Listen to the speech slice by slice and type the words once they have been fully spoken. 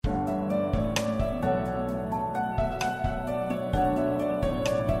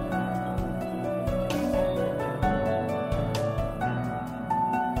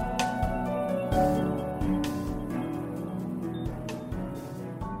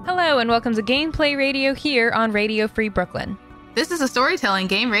Hello and welcome to Gameplay Radio here on Radio Free Brooklyn. This is a storytelling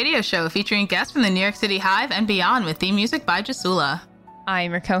game radio show featuring guests from the New York City Hive and beyond with theme music by Jasula.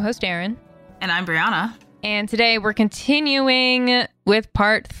 I'm your co-host Erin. And I'm Brianna. And today we're continuing with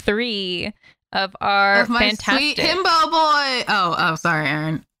part 3 of our my fantastic... sweet himbo boy! Oh, sorry,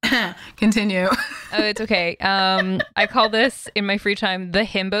 Erin. Continue. Oh, it's okay. I call this, in my free time, the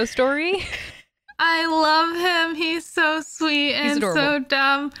himbo story. I love him. He's so sweet and so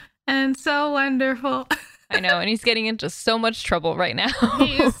dumb and so wonderful. I know, and he's getting into so much trouble right now.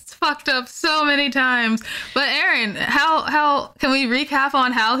 He's fucked up so many times. But Erin, how can we recap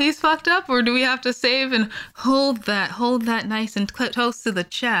on how he's fucked up, or do we have to save and hold that nice and close to the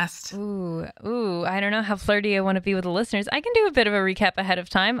chest? Ooh, I don't know how flirty I want to be with the listeners. I can do a bit of a recap ahead of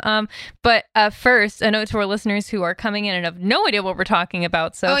time. But first, a note to our listeners who are coming in and have no idea what we're talking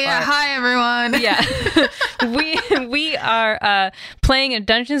about so far. Hi everyone. Yeah. we are playing a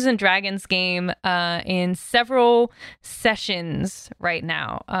Dungeons and Dragons game in several sessions right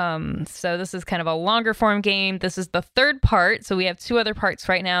now. So this is kind of a longer form game. This is the third part. So we have 2 other parts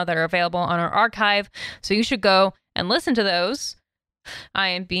right now that are available on our archive. So you should go and listen to those. I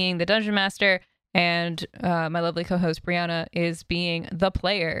am being the Dungeon Master, and my lovely co-host Brianna is being the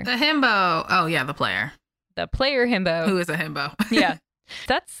player. The himbo. Oh yeah, the player. The player himbo. Who is a himbo? Yeah.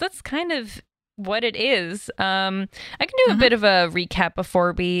 That's kind of what it is. I can do a bit of a recap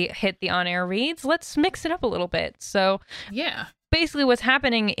before we hit the on-air reads. Let's mix it up a little bit. So yeah, basically what's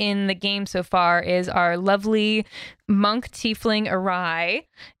happening in the game so far is our lovely monk tiefling Arai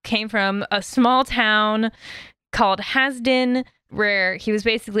came from a small town called Hasdin, where he was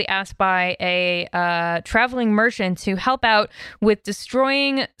basically asked by a traveling merchant to help out with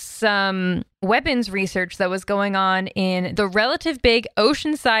destroying some weapons research that was going on in the relative big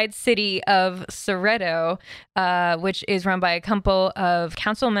oceanside city of Soreto, which is run by a couple of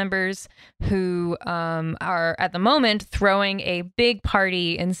council members who are at the moment throwing a big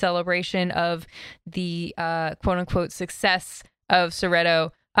party in celebration of the quote-unquote success of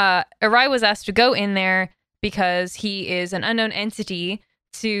Soreto. Arai was asked to go in there because he is an unknown entity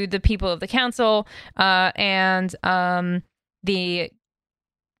to the people of the council, and the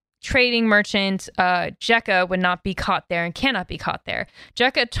trading merchant Jekka would not be caught there and cannot be caught there.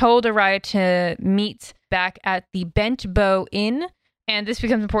 Jekka told Arai to meet back at the Bent Bow Inn, and this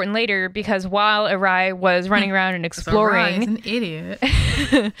becomes important later because while Arai was running around and exploring... He's an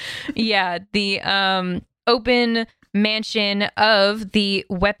idiot. Yeah, the open mansion of the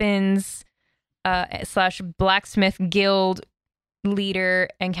weapons... / blacksmith guild leader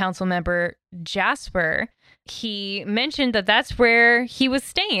and council member Jasper, he mentioned that that's where he was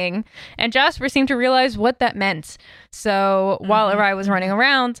staying, and Jasper seemed to realize what that meant. So while Arai was running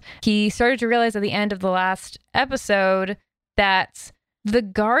around, he started to realize at the end of the last episode that the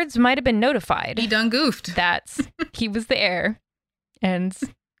guards might have been notified. He done goofed. That he was there and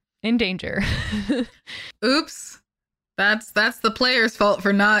in danger. Oops. That's the player's fault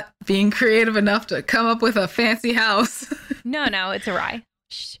for not being creative enough to come up with a fancy house. No, it's Arai.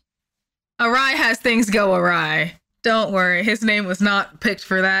 Shh. Arai has things go awry. Don't worry, his name was not picked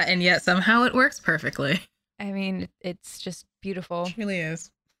for that, and yet somehow it works perfectly. I mean, it's just beautiful. It really is.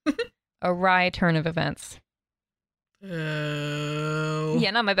 Awry turn of events. Oh.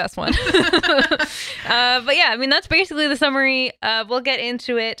 Yeah, not my best one. But yeah, I mean, that's basically the summary. We'll get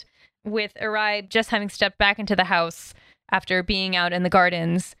into it with Arai just having stepped back into the house after being out in the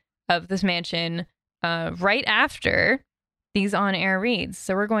gardens of this mansion right after these on-air reads.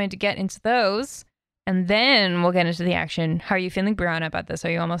 So we're going to get into those, and then we'll get into the action. How are you feeling, Brianna, about this? Are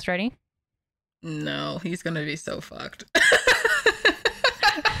you almost ready? No, he's going to be so fucked.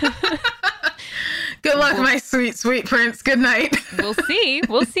 Good luck, my sweet, sweet prince. Good night. We'll see.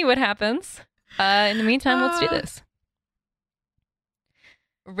 We'll see what happens. In the meantime, let's do this.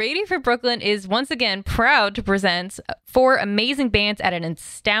 Radio Free Brooklyn is once again proud to present 4 amazing bands at an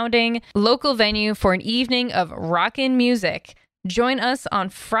astounding local venue for an evening of rockin' music. Join us on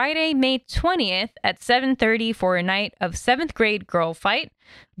Friday, May 20th at 7:30 for a night of 7th grade girl fight,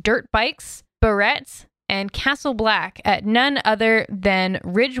 dirt bikes, barrettes, and Castle Black at none other than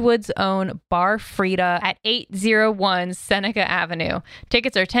Ridgewood's own Bar Frida at 801 Seneca Avenue.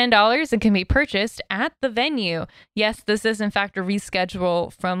 Tickets are $10 and can be purchased at the venue. Yes, this is in fact a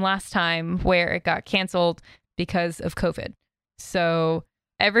reschedule from last time where it got canceled because of COVID. So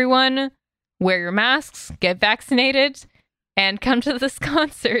everyone, wear your masks, get vaccinated, and come to this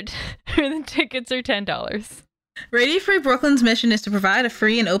concert. The tickets are $10. Radio Free Brooklyn's mission is to provide a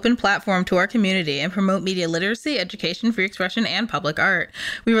free and open platform to our community and promote media literacy, education, free expression, and public art.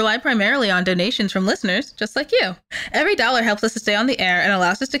 We rely primarily on donations from listeners just like you. Every dollar helps us to stay on the air and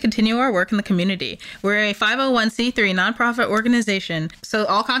allows us to continue our work in the community. We're a 501c3 nonprofit organization, so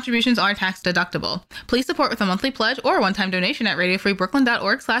all contributions are tax deductible. Please support with a monthly pledge or a one-time donation at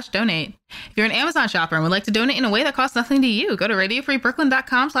radiofreebrooklyn.org/donate. If you're an Amazon shopper and would like to donate in a way that costs nothing to you, go to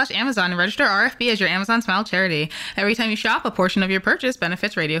radiofreebrooklyn.com/Amazon and register RFB as your Amazon Smile charity. Every time you shop, a portion of your purchase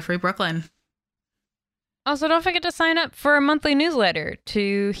benefits Radio Free Brooklyn. Also, don't forget to sign up for a monthly newsletter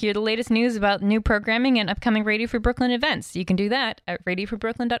to hear the latest news about new programming and upcoming Radio Free Brooklyn events. You can do that at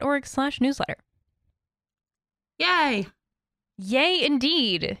radiofreebrooklyn.org/newsletter. Yay! Yay,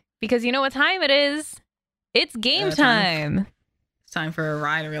 indeed. Because you know what time it is? It's game time. It's time for a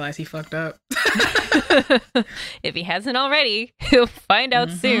ride to realize he fucked up. If he hasn't already, he'll find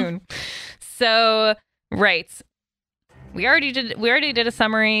out soon. So, right. We already did a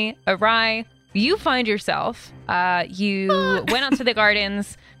summary. Arai, you find yourself. You went out to the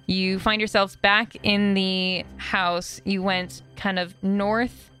gardens. You find yourselves back in the house. You went kind of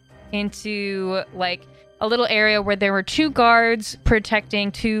north into like a little area where there were 2 guards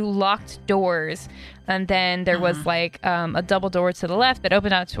protecting 2 locked doors. And then there was like a double door to the left that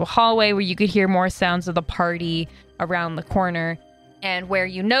opened out to a hallway where you could hear more sounds of the party around the corner. And where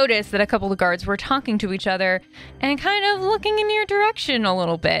you noticed that a couple of guards were talking to each other and kind of looking in your direction a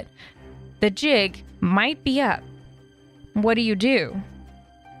little bit. The jig might be up. What do you do?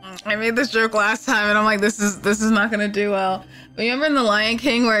 I made this joke last time and I'm like, this is not gonna do well. Remember in The Lion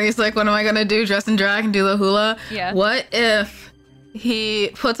King where he's like, what am I gonna do? Dress in drag and do the hula? Yeah. What if he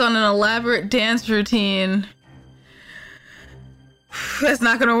puts on an elaborate dance routine? That's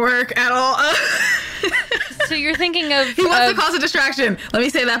not gonna work at all. So you're thinking of... He wants to cause a distraction. Let me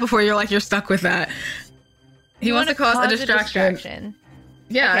say that before you're stuck with that. He wants to cause a distraction.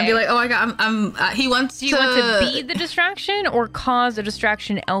 Yeah, okay. And be like, oh my god, he wants to... Do you want to be the distraction or cause a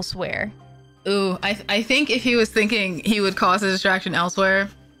distraction elsewhere? Ooh, I think if he was thinking he would cause a distraction elsewhere,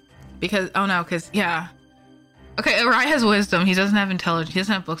 because yeah. Okay, Arai has wisdom. He doesn't have intelligence. He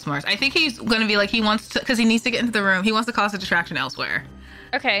doesn't have book smarts. I think he's going to be like, he wants to, because he needs to get into the room. He wants to cause a distraction elsewhere.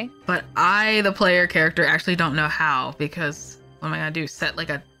 Okay. But I, the player character, actually don't know how, because what am I going to do? Set like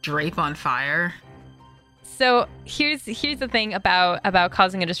a drape on fire? So here's the thing about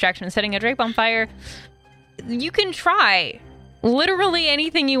causing a distraction and setting a drape on fire. You can try literally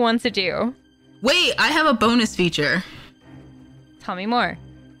anything you want to do. Wait, I have a bonus feature. Tell me more.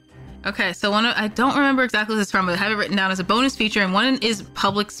 Okay, so I don't remember exactly what this is from, but I have it written down as a bonus feature, and one is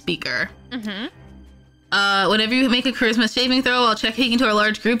public speaker. Whenever you make a charisma saving throw while checking into a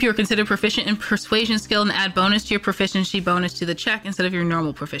large group, you are considered proficient in persuasion skill and add bonus to your proficiency bonus to the check instead of your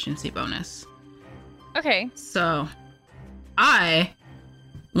normal proficiency bonus. Okay. So, I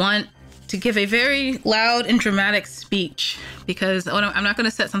want to give a very loud and dramatic speech because I'm not going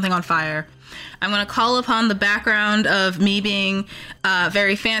to set something on fire. I'm going to call upon the background of me being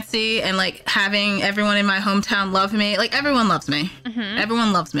very fancy and like having everyone in my hometown love me. Like everyone loves me.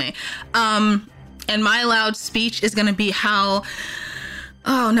 Everyone loves me. And my loud speech is going to be how,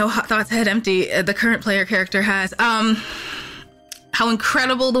 oh no, thoughts head empty. The current player character has, how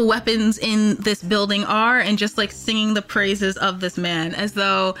incredible the weapons in this building are, and just like singing the praises of this man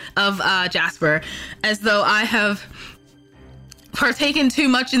of Jasper, as though I have partaken too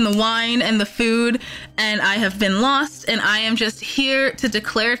much in the wine and the food and I have been lost, and I am just here to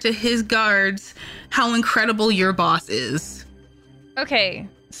declare to his guards how incredible your boss is. Okay,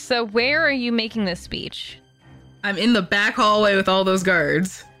 so where are you making this speech? I'm in the back hallway with all those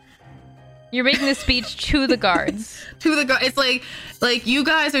guards. You're making this speech to the guards. To the guards. It's like you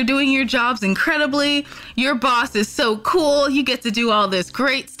guys are doing your jobs incredibly. Your boss is so cool. You get to do all this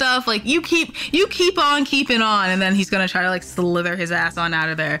great stuff. Like you keep on keeping on, and then he's gonna try to like slither his ass on out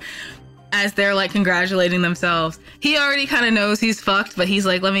of there as they're like congratulating themselves. He already kind of knows he's fucked, but he's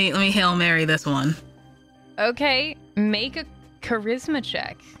like, let me Hail Mary this one. Okay, make a charisma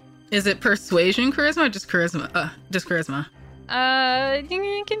check. Is it persuasion charisma or just charisma? Just charisma.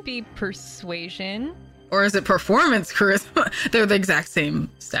 It can be persuasion. Or is it performance charisma? They're the exact same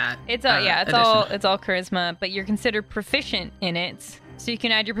stat. It's all it's all charisma, but you're considered proficient in it, so you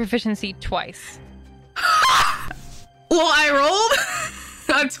can add your proficiency twice. Well, I rolled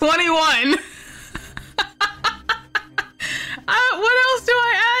a 21. What else do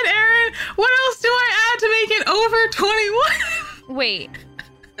I add, Aaron? What else do I add to make it over 21? Wait.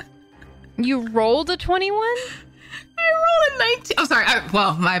 You rolled a 21? I rolled a 19. Oh, sorry.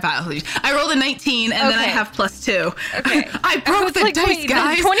 My apologies. I rolled a 19, and then I have +2. Okay. I broke the dice,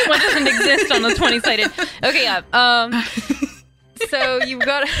 guys. 21 doesn't exist on the 20-sided. Okay, yeah. So you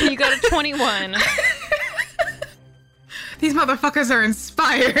got a 21 These motherfuckers are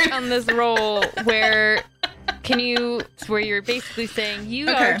inspired. on this roll where you're basically saying you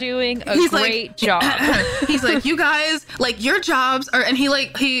are doing a great job. He's like, you guys, like, your jobs are, and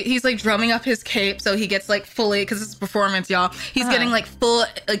he's like drumming up his cape so he gets like fully, because it's a performance, y'all. He's getting like full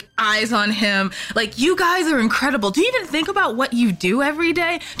like eyes on him. Like, you guys are incredible. Do you even think about what you do every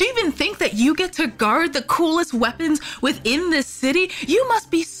day? Do you even think that you get to guard the coolest weapons within this city? You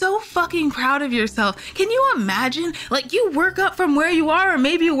must be so fucking proud of yourself. Can you imagine? Like, you work up from where you are, or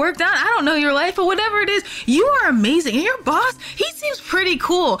maybe you work down. I don't know your life, but whatever it is, you are amazing. And your boss, he seems pretty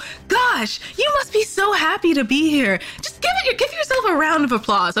cool. Gosh, you must be so happy to be here. Just give yourself a round of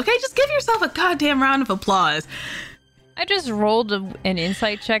applause, okay? Just give yourself a goddamn round of applause. I just rolled an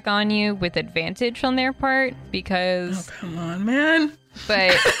insight check on you with advantage on their part because... Oh, come on, man.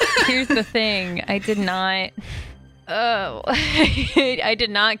 But here's the thing. I did not... Oh, I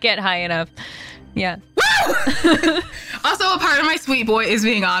did not get high enough. Yeah. Also, a part of my sweet boy is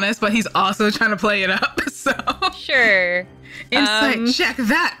being honest, but he's also trying to play it up, so... Sure. Insight check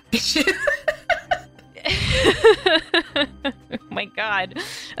that, bitch. Oh my god.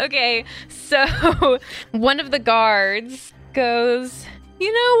 Okay, so one of the guards goes,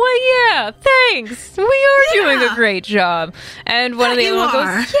 you know what? Yeah, thanks. We are doing a great job. And one of the other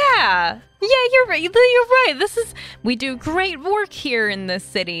ones goes, yeah, you're right. You're right. We do great work here in this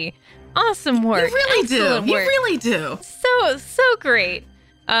city. Awesome work. You really Excellent do. Work. You really do. So great.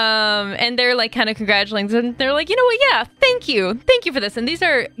 And they're like kind of congratulating, and they're like, you know what? Yeah, thank you for this. And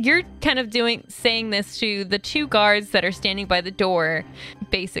you're kind of saying this to the two guards that are standing by the door,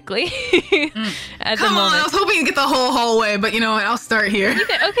 basically. At Come the moment. on, I was hoping to get the whole hallway, but you know what? I'll start here.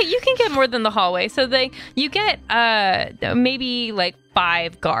 You can get more than the hallway. So you get maybe like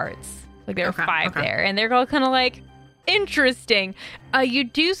 5 guards. Like there are 5 there, and they're all kind of like, interesting. You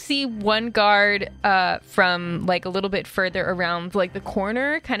do see one guard from like a little bit further around like the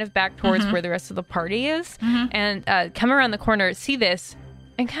corner, kind of back towards where the rest of the party is, and come around the corner, see this,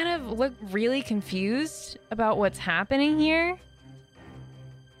 and kind of look really confused about what's happening here.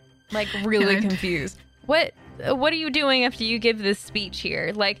 Like really confused. What are you doing after you give this speech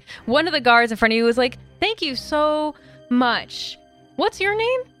here? Like, one of the guards in front of you was like, thank you so much. What's your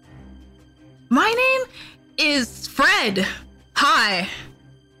name? My name is Fred. Hi.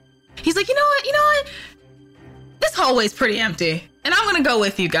 He's like, you know what? This hallway's pretty empty, and I'm gonna go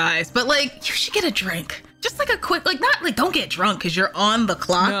with you guys, but like, you should get a drink. Just like a quick, like, not like, don't get drunk because you're on the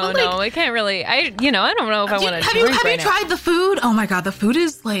clock. No, but, like, no, I can't really. I don't know if I want to Have drink you tried the food? Oh my god, the food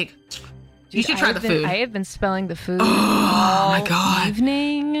is like... You should try the food. I have been spelling the food all my god.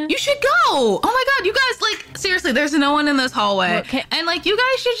 Evening. You should go. Oh my god, you guys, like, seriously, there's no one in this hallway. And like, you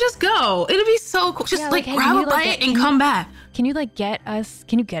guys should just go. It'll be so cool. Just like grab a bite and come back. Can you get us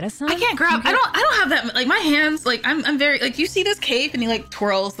some? I can't grab. I don't have that. Like, my hands, like, I'm very, like, you see this cape, and he like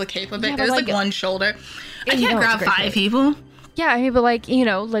twirls the cape a bit. There's like one shoulder. I can't grab 5 people. Yeah, I mean, but like,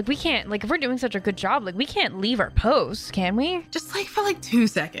 like, we can't, like, if we're doing such a good job, like, we can't leave our posts, can we? Just like for like 2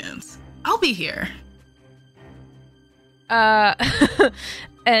 seconds. I'll be here. And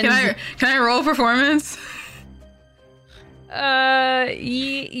can I roll performance?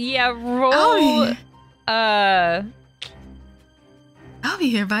 Yeah, roll. I'll be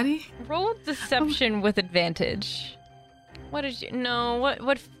here, buddy. Roll deception with advantage. What is you? No,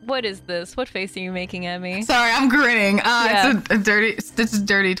 what is this? What face are you making at me? Sorry, I'm grinning. It's a dirty. This is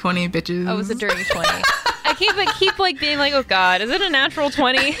dirty 20, bitches. Oh, it's a dirty 20. I keep like being like, oh god, is it a natural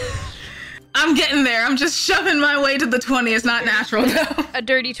 20? I'm getting there. I'm just shoving my way to the 20. It's not natural though. A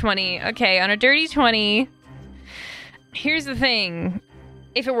dirty 20. Okay, on a dirty 20. Here's the thing.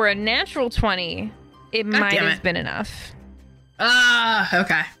 If it were a natural 20, it might have been enough.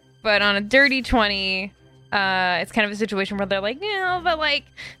 Okay. But on a dirty 20, it's kind of a situation where they're like, but like,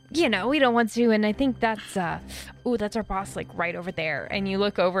 we don't want to, and I think that's that's our boss, like, right over there. And you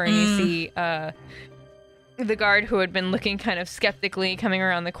look over and you see the guard who had been looking kind of skeptically coming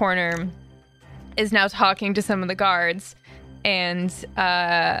around the corner is now talking to some of the guards, and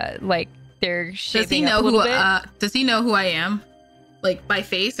like, they're shaping up a little bit. Does he know who I am? Like, by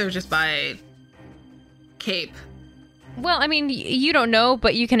face or just by cape? Well, I mean, you don't know,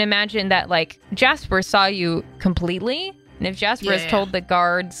 but you can imagine that, like, Jasper saw you completely. And if Jasper has told the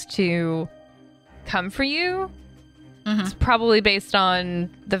guards to come for you, it's probably based on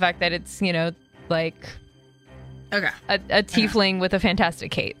the fact that it's, like, a tiefling with a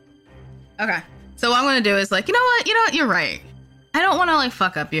fantastic cape. Okay. So what I'm gonna do is like, you know what, you're right. I don't want to like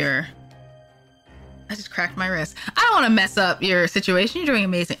fuck up your. I just cracked my wrist. I don't want to mess up your situation. You're doing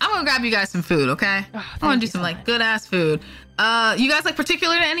amazing. I'm gonna grab you guys some food, okay? Oh, I want to do some like good ass food. You guys like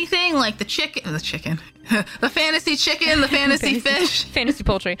particular to anything like the chicken, the fantasy chicken, the fantasy fish, fantasy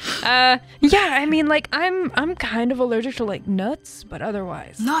poultry. Yeah, I mean, like I'm kind of allergic to like nuts, but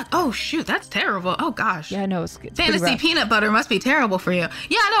otherwise. Not. Oh shoot, that's terrible. Oh gosh. Yeah, no, it's fantasy peanut butter must be terrible for you.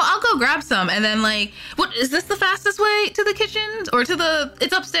 Yeah, no, I'll go grab some and then like, what is this the fastest way to the kitchen or to the?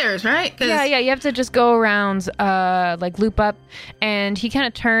 It's upstairs, right? Yeah, you have to just go around, like loop up, and he kind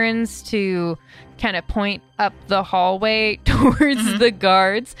of turns to kind of point up the hallway towards the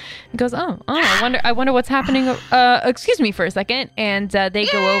guards. He goes, oh, I wonder what's happening. Excuse me for a second. And they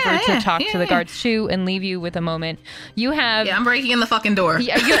go over to talk to the guards too and leave you with a moment. You have I'm breaking in the fucking door.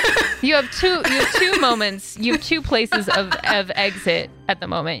 Yeah, you have two moments. You have two places of exit at the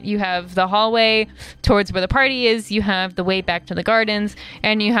moment. You have the hallway towards where the party is. You have the way back to the gardens,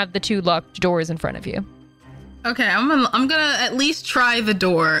 and you have the two locked doors in front of you. Okay, I'm gonna at least try the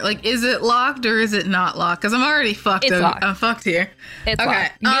door. Like, is it locked or is it not locked? Because I'm already fucked. It's locked. I'm fucked here. It's okay.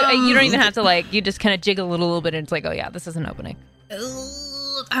 Locked. You don't even have to like. You just kind of jiggle it a little bit, and it's like, oh yeah, this isn't opening.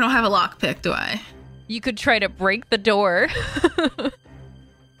 I don't have a lock pick, do I? You could try to break the door.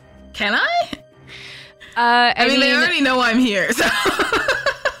 Can I? I mean, they already know I'm here. So.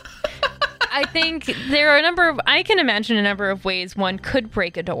 I think there are I can imagine a number of ways one could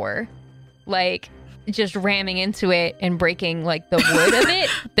break a door, like just ramming into it and breaking like the wood of it.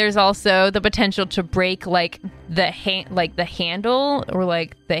 There's also the potential to break like the handle or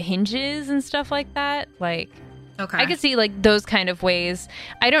like the hinges and stuff like that. Like, okay, I could see like those kind of ways.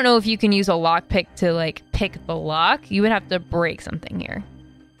 I don't know if you can use a lock pick to like pick the lock. You would have to break something here.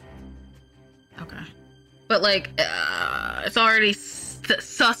 Okay, but like it's already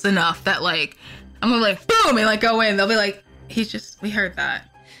sus enough that like I'm gonna like boom and like go in. They'll be like, we heard that.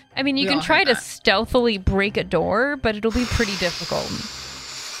 I mean, you can try to stealthily break a door, but it'll be pretty difficult.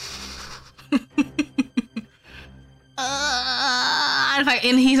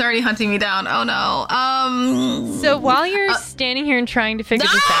 And he's already hunting me down. Oh no. So while you're standing here and trying to figure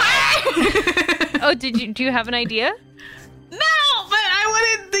this out, do you have an idea? No, but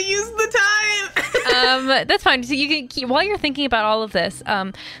I wanted to use the time. That's fine. So you can keep, while you're thinking about all of this,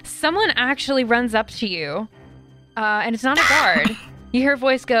 someone actually runs up to you, and it's not a guard. You hear a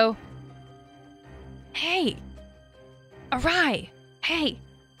voice go, "Hey, Arai, hey."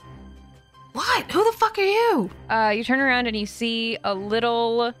 What? Who the fuck are you? You turn around and you see a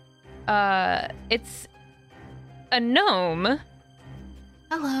little, it's a gnome.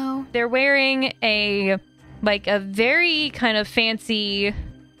 Hello. They're wearing a very kind of fancy,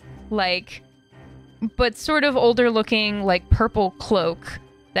 like, but sort of older looking, like, purple cloak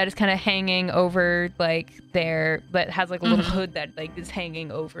that is kind of hanging over like that has like a little hood that like is hanging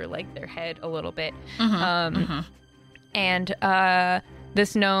over like their head a little bit. And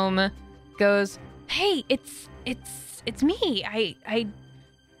this gnome goes, "Hey, it's me. I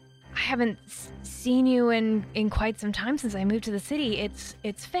haven't seen you in quite some time since I moved to the city.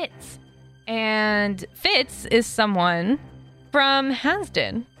 It's Fitz." And Fitz is someone from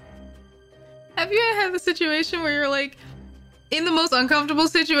Hasden. Have you ever had the situation where you're like in the most uncomfortable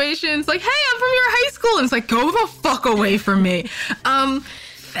situations, like, "Hey, I'm from your high school," and it's like, "Go the fuck away from me."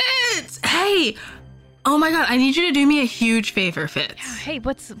 Fitz, hey, oh my god, I need you to do me a huge favor, Fitz. Yeah, hey,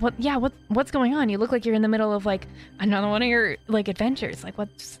 what's going on? You look like you're in the middle of like another one of your like adventures. Like,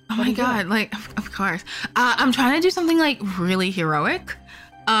 what's? Oh my god, like, of course. I'm trying to do something like really heroic.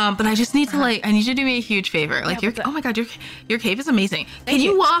 But I just need to like, I need you to do me a huge favor. Like, oh my god, your cave is amazing. Can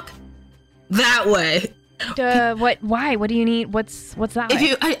you walk that way? What? Why? What do you need? What's that?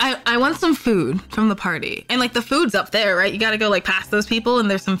 I want some food from the party, and like the food's up there, right? You got to go like past those people, and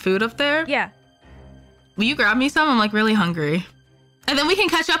there's some food up there. Yeah. Will you grab me some? I'm like really hungry, and then we can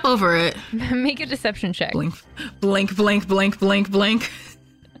catch up over it. Make a deception check. Blink, blink, blink, blink, blink, blink.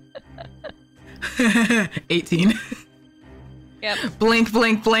 18. Yep. Blink,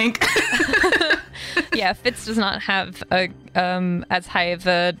 blink, blink. Yeah, Fitz does not have a as high of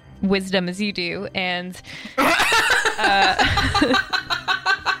a wisdom as you do, and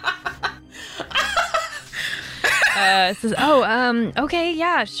says, okay,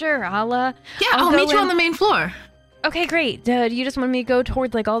 yeah, sure, I'll meet you on the main floor. Okay, great. Do you just want me to go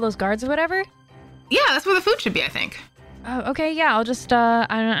towards like all those guards or whatever? Yeah, that's where the food should be, I think. Oh, okay, yeah, I'll just I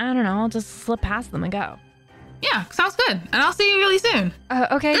don't know, I'll just slip past them and go. Yeah, sounds good. And I'll see you really soon.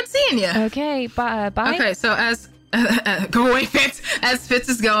 Okay. Good seeing you. Okay, bye. Okay, so as go away, Fitz. As Fitz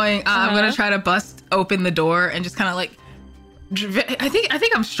is going, I'm gonna try to bust open the door and just kind of like I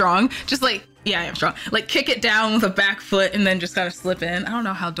think I'm strong. Just like, yeah, I am strong. Like kick it down with a back foot and then just kind of slip in. I don't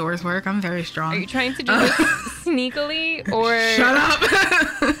know how doors work. I'm very strong. Are you trying to do this sneakily or? Shut up.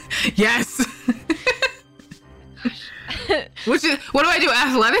 Yes. What do I do?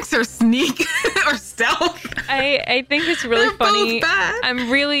 Athletics or sneak or stealth? I think it's really They're funny. both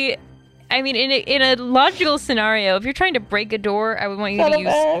bad. I mean, in a logical scenario, if you're trying to break a door, I would want you to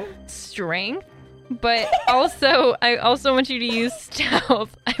use strength. But also, I also want you to use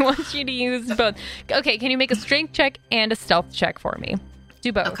stealth. I want you to use both. Okay, can you make a strength check and a stealth check for me?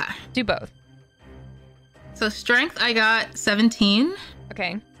 Do both. Okay. Do both. So strength, I got 17.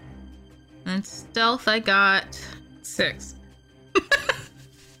 Okay. And stealth, I got 6.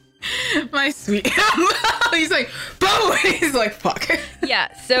 My sweet. He's like, boom! He's like, fuck.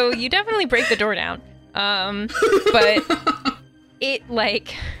 Yeah, so you definitely break the door down. But it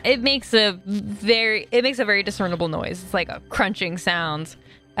makes a very discernible noise. It's like a crunching sound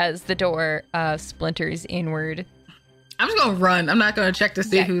as the door splinters inward. I'm just gonna run. I'm not gonna check to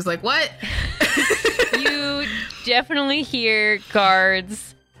see who's like, what? You definitely hear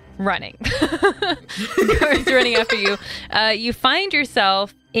guards running. Guards running after you. You find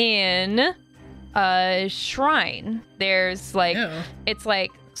yourself in a shrine. There's like, it's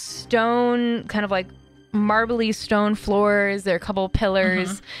like stone, kind of like marbly stone floors. There are a couple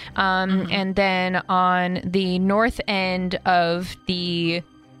pillars. And then on the north end of the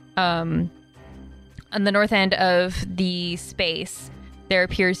space, there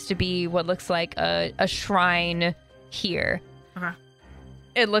appears to be what looks like a shrine here. Okay.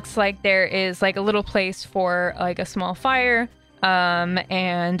 It looks like there is like a little place for like a small fire.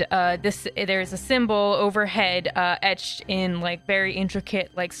 And there's a symbol overhead etched in like very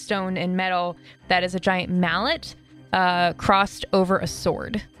intricate like stone and metal that is a giant mallet crossed over a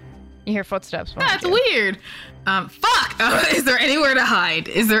sword. You hear footsteps. That's weird. Fuck. Is there anywhere to hide?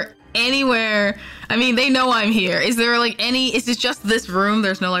 Is there anywhere? I mean, they know I'm here. Is there like is it just this room?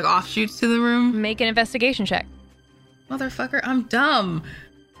 There's no like offshoots to the room? Make an investigation check. Motherfucker, I'm dumb.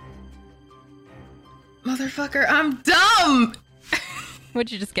 Motherfucker, I'm dumb. What'd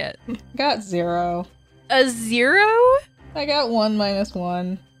you just get? Got 0. A 0? I got 1 minus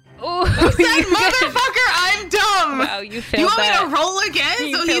 1. Oh, said, motherfucker, I'm dumb. Wow, you failed. Do you want that. me to roll again?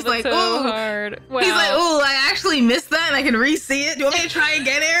 You So failed he's like, so ooh. hard. Wow. He's like, ooh, I actually missed that and I can re-see it. Do you want me to try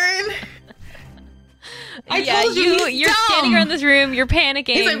again, Aaron? I told you, you're dumb. standing around this room, you're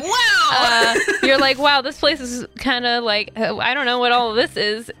panicking. He's like, wow. You're like, wow, this place is kind of like, I don't know what all of this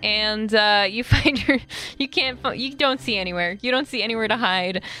is. And you find you don't see anywhere. You don't see anywhere to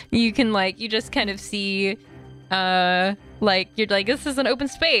hide. You can you just kind of see, you're like, this is an open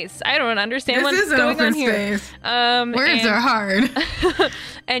space. I don't understand what's going on here. Words are hard.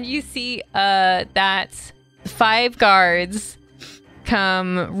 And you see that 5 guards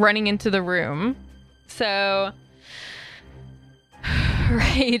come running into the room. So,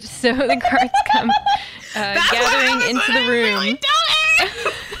 right, so the guards come gathering into the room. Really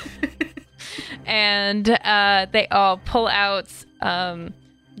and they all pull out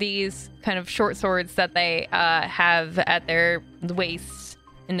these kind of short swords that they have at their waists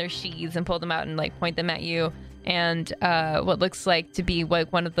in their sheaths and pull them out and point them at you. And what looks like to be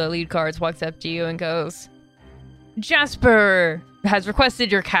one of the lead guards walks up to you and goes, Jasper has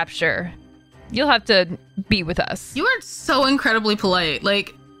requested your capture. You'll have to be with us. You are so incredibly polite.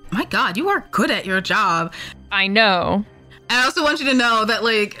 My God, you are good at your job. I know. I also want you to know that,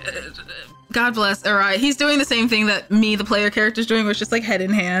 God bless Arai. He's doing the same thing that me, the player character, is doing, which is just head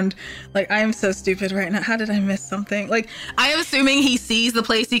in hand. I am so stupid right now. How did I miss something? I am assuming he sees the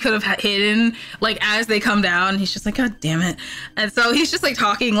place he could have hidden, as they come down. He's just God damn it. And so he's just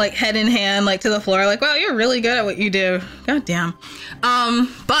talking head in hand, to the floor, wow, you're really good at what you do. God damn.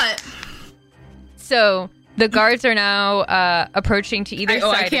 But. So the guards are now approaching to either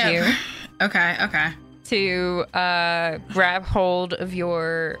side of you. Okay. To grab hold of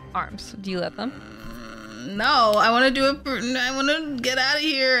your arms. Do you let them? No, I want to I want to get out of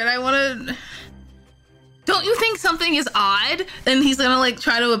here, and I want to. Don't you think something is odd? And he's gonna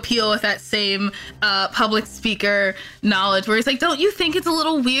try to appeal with that same public speaker knowledge, where he's don't you think it's a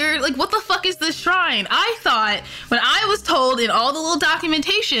little weird? What the fuck is this shrine? I thought when I was told in all the little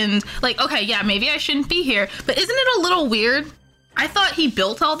documentations, okay, yeah, maybe I shouldn't be here, but isn't it a little weird? I thought he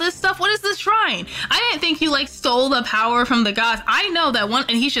built all this stuff. What is this shrine? I didn't think you stole the power from the gods. I know that one,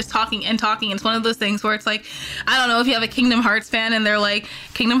 and he's just talking and talking. It's one of those things where it's I don't know if you have a Kingdom Hearts fan and they're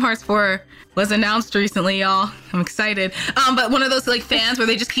Kingdom Hearts 4 was announced recently, y'all. I'm excited. But one of those fans where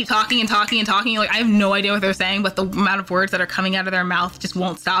they just keep talking and talking and talking. I have no idea what they're saying, but the amount of words that are coming out of their mouth just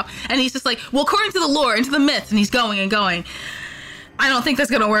won't stop. And he's just well, according to the lore and to the myths, and he's going and going. I don't think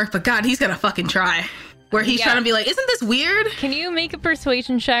that's gonna work, but God, he's gonna fucking try. Where he's trying to be like, isn't this weird? Can you make a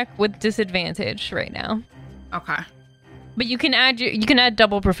persuasion check with disadvantage right now? Okay. But you can add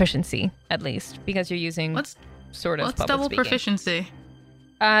double proficiency at least because you're using What's public double speaking. proficiency?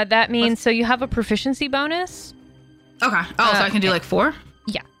 That means so you have a proficiency bonus. Okay. Oh, so I can do like 4?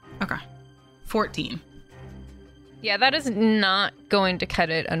 Yeah. Okay. 14. Yeah, that is not going to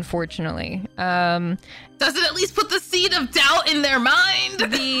cut it, unfortunately. Does it at least put the seed of doubt in their mind?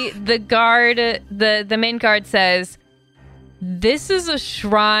 The main guard says, "This is a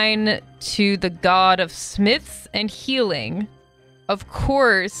shrine to the god of smiths and healing. Of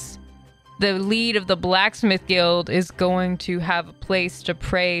course, the lead of the blacksmith guild is going to have a place to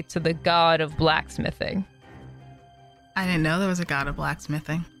pray to the god of blacksmithing." I didn't know there was a god of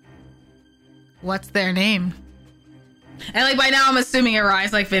blacksmithing. What's their name? And like by now, I'm assuming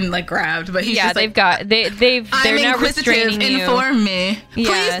Arai's like been like grabbed, but he's just like, they're I'm now inquisitive. restraining you. Inform me,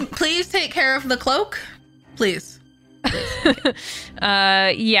 Yeah. Please take care of the cloak, please.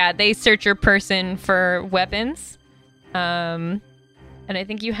 Yeah, they search your person for weapons. And I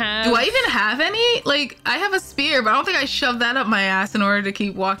think you have. Do I even have any? Like, I have a spear, but I don't think I shoved that up my ass in order to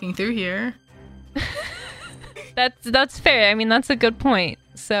keep walking through here. That's fair. I mean, that's a good point.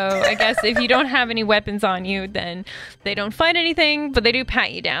 So I guess if you don't have any weapons on you, then they don't find anything, but they do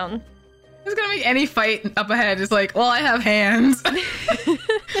pat you down. It's gonna make any fight up ahead. It's like, well, I have hands.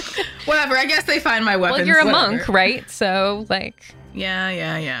 Whatever. I guess they find my weapons. Well, you're a whatever. monk, right? So like.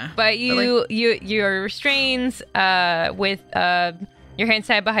 Yeah. But you're restrained with your hands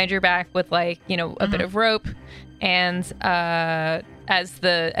tied behind your back with like a bit of rope, and as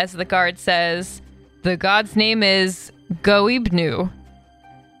the guard says, the god's name is Goibnu.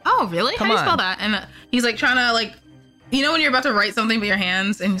 Oh, really? Come How do you on. spell that? And he's like trying to like, when you're about to write something with your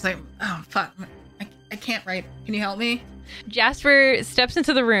hands, and he's like, oh fuck, I can't write. Can you help me? Jasper steps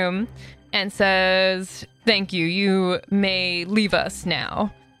into the room and says, "Thank you. You may leave us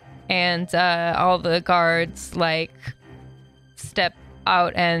now." And all the guards like step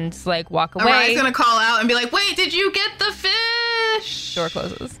out and like walk away. Arai's gonna call out and be like, wait, did you get the fish? Door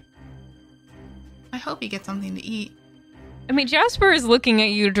closes. I hope he gets something to eat. I mean, Jasper is looking at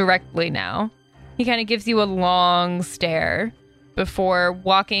you directly now. He kind of gives you a long stare before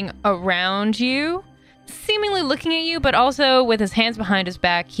walking around you, seemingly looking at you, but also with his hands behind his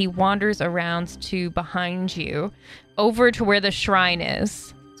back, he wanders around to behind you, over to where the shrine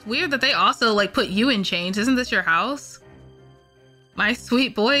is. It's weird that they also like put you in chains. Isn't this your house? My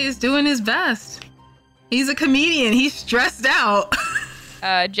sweet boy is doing his best. He's a comedian. He's stressed out.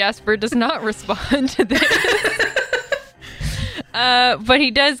 Jasper does not respond to this. But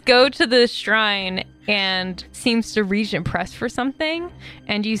he does go to the shrine and seems to reach and press for something.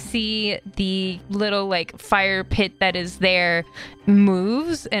 And you see the little like fire pit that is there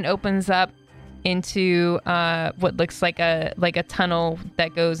moves and opens up into what looks like a tunnel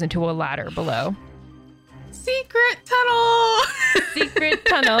that goes into a ladder below. Secret tunnel. Secret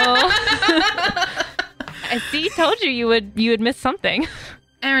tunnel. I see. Told you would miss something.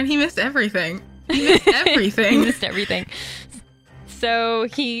 Aaron, he missed everything. He missed everything. He missed everything. So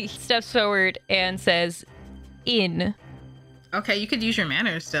he steps forward and says, "In." Okay, you could use your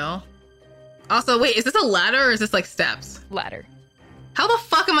manners still. Also, wait, is this a ladder or is this like steps? Ladder. How the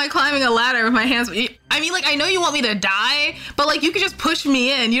fuck am I climbing a ladder with my hands? I mean, like, I know you want me to die, but like, you could just push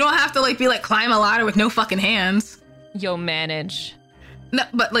me in. You don't have to like be like climb a ladder with no fucking hands. You'll manage. No,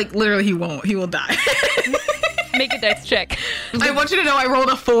 but like, literally, he won't. He will die. Make a dex check. I want you to know I rolled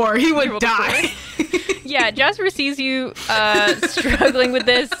a 4. He would rolled a die. Yeah, Jasper sees you struggling with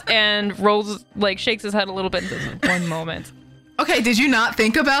this and shakes his head a little bit and says, "One moment." Okay, did you not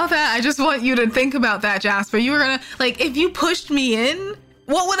think about that? I just want you to think about that, Jasper. You were gonna, like, if you pushed me in,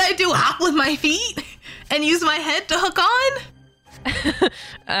 what would I do? Hop with my feet and use my head to hook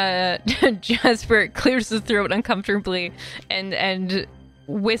on? Jasper clears his throat uncomfortably and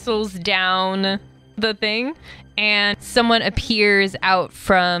whistles down the thing, and someone appears out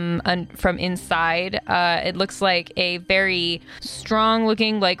from inside. It looks like a very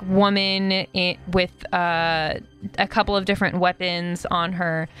strong-looking like woman with a couple of different weapons on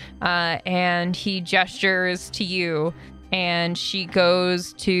her, and he gestures to you, and she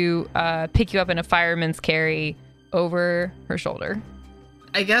goes to pick you up in a fireman's carry over her shoulder.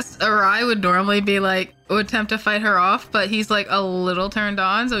 I guess Arai would normally be like, would attempt to fight her off, but he's like a little turned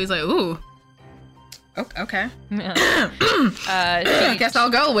on, so he's like, ooh. Okay. Yeah. I guess I'll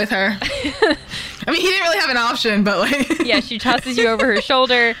go with her. I mean, he didn't really have an option, but like... Yeah, she tosses you over her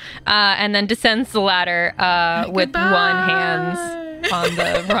shoulder and then descends the ladder with Goodbye. one hand on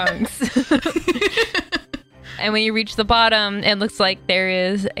the rungs. And when you reach the bottom, it looks like there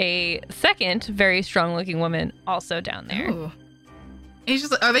is a second very strong-looking woman also down there. Ooh. He's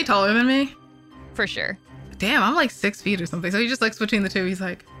just like, are they taller than me? For sure. Damn, I'm like 6 feet or something. So he just like between the two. He's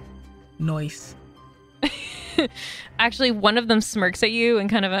like, nice. Actually, one of them smirks at you in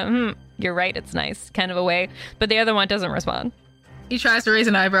kind of a, you're right, it's nice kind of a way. But the other one doesn't respond. He tries to raise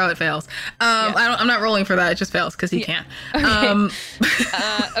an eyebrow. It fails. I'm not rolling for that. It just fails because he can't. Okay.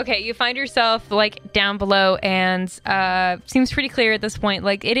 Okay, you find yourself like down below and seems pretty clear at this point.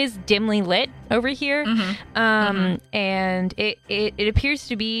 Like it is dimly lit over here. And it appears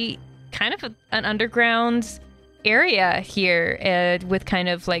to be kind of an underground area here with kind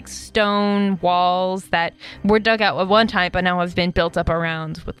of like stone walls that were dug out at one time but now have been built up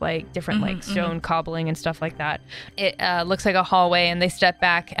around with like different like stone cobbling and stuff like that. It looks like a hallway, and they step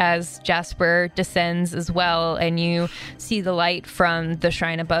back as Jasper descends as well, and you see the light from the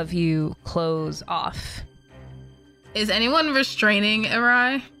shrine above you close off. Is anyone restraining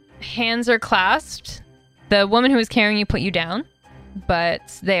Arai? Hands are clasped. The woman who is carrying you put you down,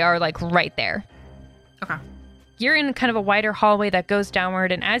 but they are like right there. Okay. You're in kind of a wider hallway that goes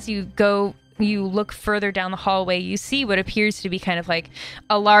downward, and as you look further down the hallway, you see what appears to be kind of like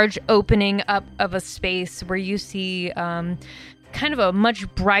a large opening up of a space where you see kind of a much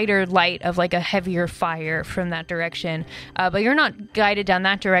brighter light of like a heavier fire from that direction. But you're not guided down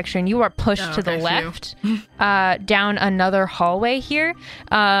that direction. You are pushed to the left down another hallway here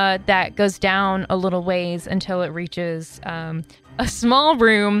that goes down a little ways until it reaches a small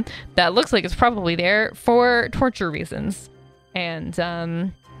room that looks like it's probably there for torture reasons. And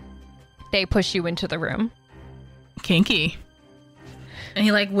they push you into the room. Kinky. And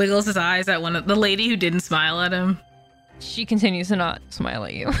he like wiggles his eyes at one of the lady who didn't smile at him. She continues to not smile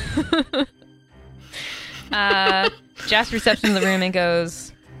at you. Jasper steps in the room and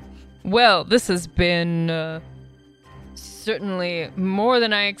goes, well, this has been certainly more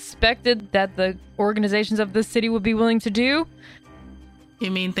than I expected that the organizations of this city would be willing to do. You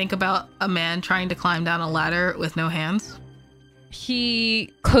mean think about a man trying to climb down a ladder with no hands?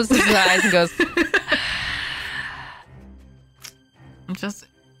 He closes his eyes and goes, I'm just,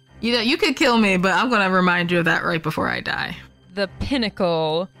 you could kill me, but I'm going to remind you of that right before I die. the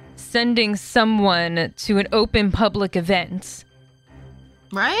pinnacle sending someone to an open public event.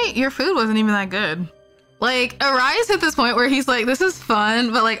 Right? Your food wasn't even that good. Like, Arias at this point where he's like, this is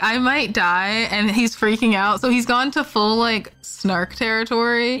fun, but like, I might die, and he's freaking out. So he's gone to full, like, snark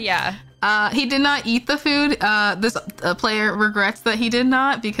territory. Yeah. He did not eat the food. This player regrets that he did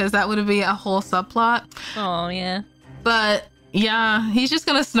not, because that would be a whole subplot. Oh, yeah. But yeah, he's just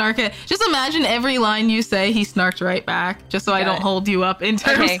gonna snark it. Just imagine every line you say, he snarked right back, just so I don't hold you up in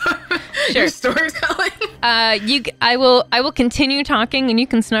terms of your storytelling. I will continue talking, and you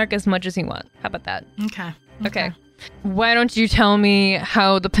can snark as much as you want. How about that? Okay. Why don't you tell me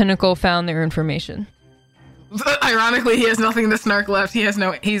how the Pinnacle found their information? Ironically, he has nothing to snark left. So I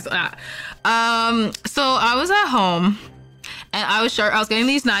was at home, and I was getting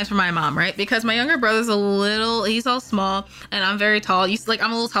these knives for my mom, right? Because my younger brother's he's all small, and I'm very tall. I'm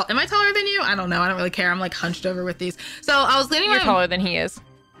a little tall. Am I taller than you? I don't know. I don't really care. I'm like hunched over with these. So I was getting You're taller than he is.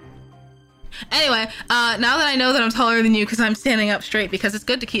 Anyway, now that I know that I'm taller than you because I'm standing up straight, because it's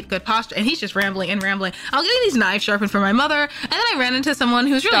good to keep good posture, and he's just rambling. I was getting these knives sharpened for my mother, and then I ran into someone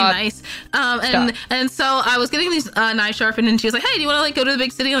who was really nice. And so I was getting these knives sharpened, and she was like, hey, do you want to like go to the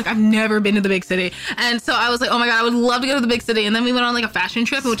big city? Like, I've never been to the big city. And so I was like, oh my God, I would love to go to the big city. And then we went on like a fashion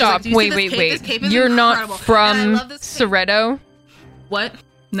trip. Which Stop. Was like, wait. This cape is You're incredible. Not from Soretto? What?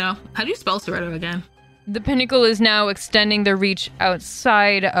 No. How do you spell Soretto again? The Pinnacle is now extending their reach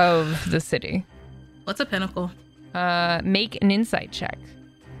outside of the city. What's a pinnacle? Make an insight check.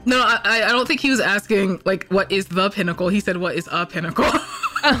 No, I don't think he was asking, like, what is the pinnacle? He said, what is a pinnacle?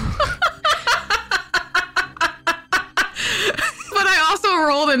 Oh. But I also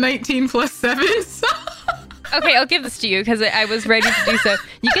rolled a 19 plus 7, so... Okay, I'll give this to you because I was ready to do so.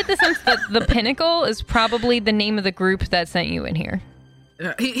 You get the sense that the Pinnacle is probably the name of the group that sent you in here.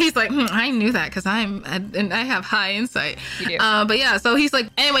 He's like, I knew that because I have high insight. You do. But yeah, so he's like,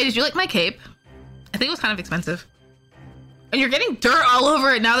 anyway, did you like my cape? I think it was kind of expensive. And you're getting dirt all over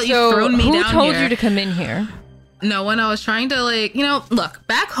it now that you've thrown me down here. Who told you to come in here? No, when I was trying to like, look,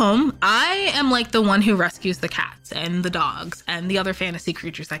 back home, I am like the one who rescues the cats and the dogs and the other fantasy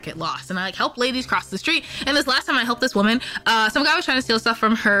creatures that get lost. And I like help ladies cross the street. And this last time I helped this woman, some guy was trying to steal stuff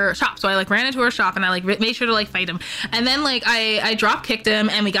from her shop. So I like ran into her shop and I like made sure to like fight him. And then like I drop kicked him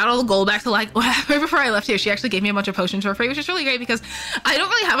and we got all the gold back. So like right before I left here, she actually gave me a bunch of potions for free, which is really great because I don't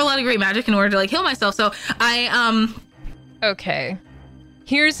really have a lot of great magic in order to like heal myself. So Okay.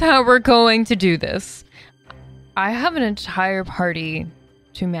 Here's how we're going to do this. I have an entire party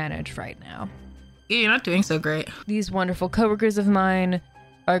to manage right now. Yeah, you're not doing so great. These wonderful coworkers of mine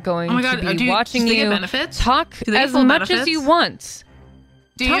are going Oh my God, to be watching do they you get benefits? talk Do they get as full much as benefits? you want.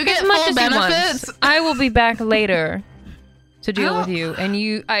 Do Talk you get as much full as you benefits? want. I will be back later to deal Oh. with you,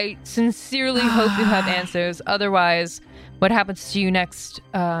 and I sincerely hope you have answers. Otherwise, what happens to you next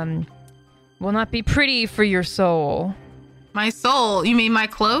will not be pretty for your soul. My soul? You mean my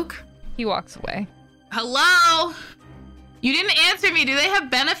cloak? He walks away. Hello? You didn't answer me. Do they have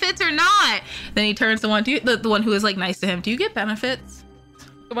benefits or not? Then he turns to the one who is like nice to him. Do you get benefits?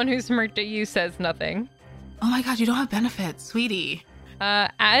 The one who smirked at you says nothing. Oh my God, you don't have benefits, sweetie.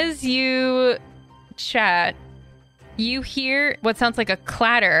 As you chat, you hear what sounds like a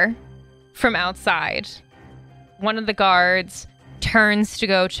clatter from outside. One of the guards turns to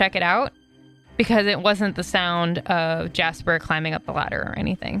go check it out because it wasn't the sound of Jasper climbing up the ladder or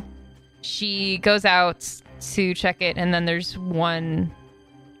anything. She goes out to check it, and then there's one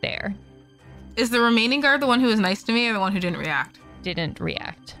there. Is the remaining guard the one who was nice to me or the one who didn't react? Didn't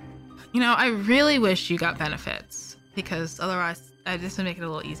react. You know, I really wish you got benefits because otherwise this would make it a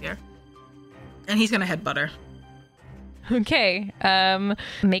little easier. And he's gonna headbutt her. Okay,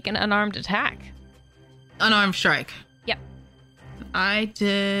 make an unarmed attack. Unarmed strike. Yep. I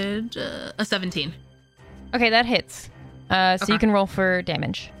did a 17. Okay, that hits. So Okay. you can roll for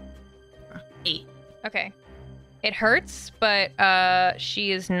damage. 8. Okay. It hurts, but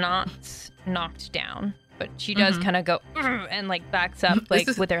she is not knocked down. But she does kind of go "Ugh," and like backs up like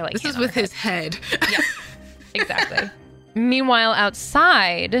with her like. This hand is on with her his head. Yeah, exactly. Meanwhile,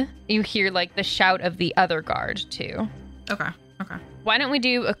 outside, you hear like the shout of the other guard too. Okay. Why don't we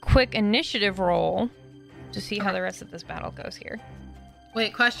do a quick initiative roll to see how the rest of this battle goes here?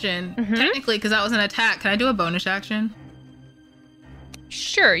 Wait, question. Mhm. Technically, because that was an attack, can I do a bonus action?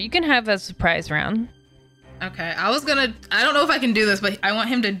 Sure, you can have a surprise round. Okay, I don't know if I can do this, but I want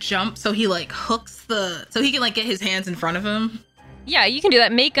him to jump so he like hooks so he can like get his hands in front of him. Yeah, you can do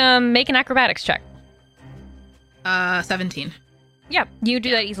that. Make an acrobatics check. 17. Yeah, you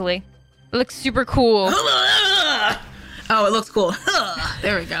do that easily. It looks super cool. Oh, it looks cool.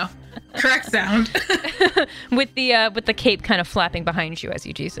 There we go. Correct sound. with the cape kind of flapping behind you as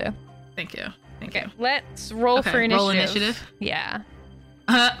you do so. Thank you. Okay, let's roll for initiative. Roll initiative. Yeah.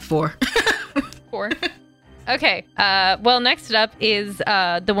 4. 4. Okay. Well, next up is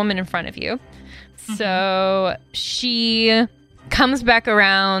the woman in front of you. So she comes back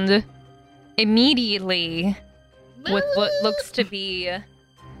around immediately with what looks to be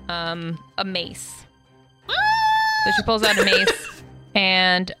a mace. So she pulls out a mace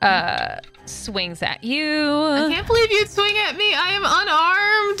and swings at you. I can't believe you'd swing at me. I am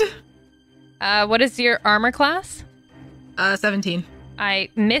unarmed. What is your armor class? 17. I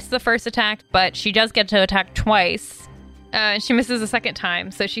missed the first attack, but she does get to attack twice. She misses the second time,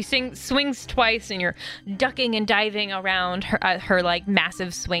 so she swings twice, and you're ducking and diving around her like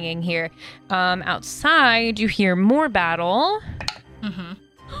massive swinging here. Outside, you hear more battle. Mm-hmm.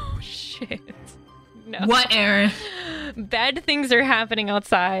 Oh shit! No. What, Aaron? Bad things are happening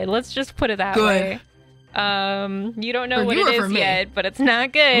outside. Let's just put it that Good. way. You don't know For what you it or for is me? yet, but it's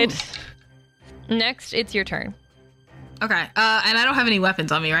not good. Ooh. Next, it's your turn. Okay. And I don't have any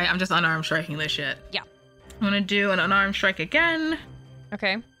weapons on me, right? I'm just unarmed striking this shit. Yeah. I'm gonna do an unarmed strike again.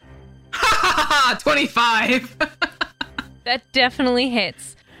 Okay. 25. That definitely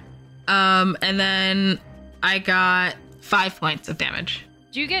hits. And then I got 5 points of damage.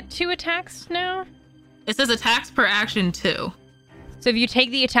 Do you get 2 attacks now? It says attacks per action 2. So if you take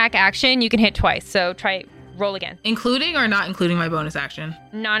the attack action, you can hit twice. So roll again. Including or not including my bonus action?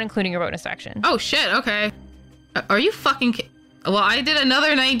 Not including your bonus action. Oh shit, okay. Are you fucking well, I did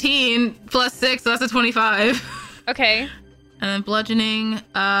another 19 plus 6, so that's a 25. Okay. And then bludgeoning,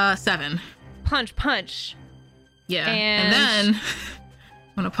 7. Punch. Yeah. And- And then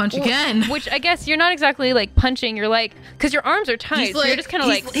I'm gonna punch again. Which I guess you're not exactly like punching. You're like, because your arms are tight. So you're just kind of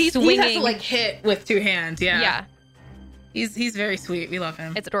like swinging. He has to like hit with 2 hands. Yeah. Yeah. He's very sweet. We love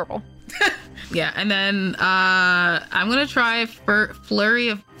him. It's adorable. Yeah. And then I'm gonna try flurry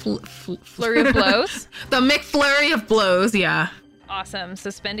of Flurry of blows. The McFlurry of blows. Yeah. Awesome.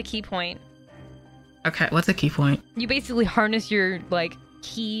 So spend a key point. Okay. What's a key point? You basically harness your like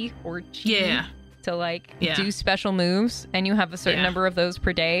key or chi Yeah. to like Yeah. do special moves, and you have a certain Yeah. number of those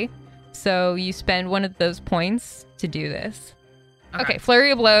per day. So you spend one of those points to do this. Okay, flurry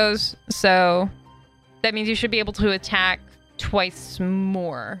of blows. So that means you should be able to attack twice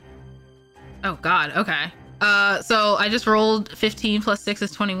more. Oh God. Okay. So I just rolled 15 plus 6 is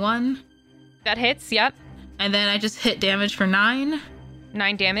 21, That hits. Yep. and then I just hit damage for 9.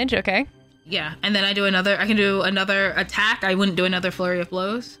 9 damage. Okay. Yeah, and then I can do another attack. I wouldn't do another flurry of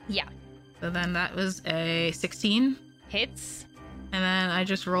blows. Yeah. So then that was a 16. Hits. And then I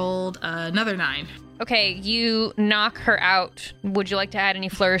just rolled another 9. Okay, you knock her out. Would you like to add any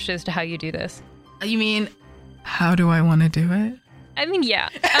flourishes to how you do this? You mean, how do I want to do it? I mean, yeah.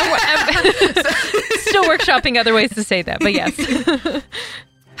 I'm still workshopping other ways to say that, but yes.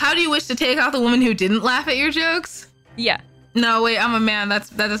 How do you wish to take out the woman who didn't laugh at your jokes? Yeah. No, wait, I'm a man. That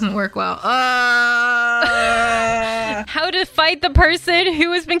doesn't work well. How to fight the person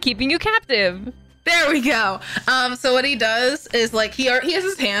who has been keeping you captive. There we go. So what he does is like he has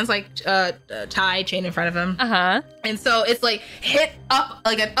his hands like tied, chained in front of him. Uh-huh. And so it's like hit up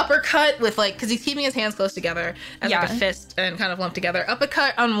like an uppercut with like, because he's keeping his hands close together as like a fist and kind of lumped together.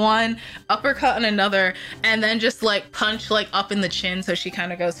 Uppercut on one, uppercut on another, and then just like punch like up in the chin so she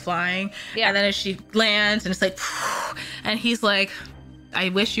kind of goes flying. Yeah. And then as she lands and it's like, and he's like, I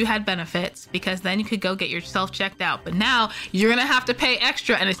wish you had benefits because then you could go get yourself checked out. But now you're going to have to pay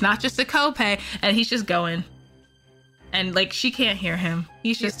extra and it's not just a copay. And he's just going. And like, she can't hear him.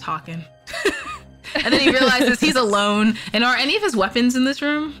 He's just talking. And then he realizes he's alone. And are any of his weapons in this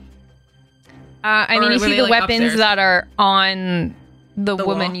room? I mean, you see the weapons that are on the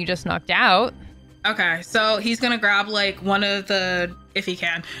woman wall? you just knocked out. Okay, so he's going to grab like one of the, if he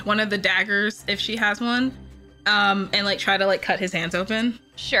can, one of the daggers if she has one. And like try to like cut his hands open.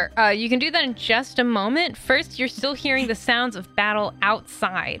 Sure. You can do that in just a moment. First, you're still hearing the sounds of battle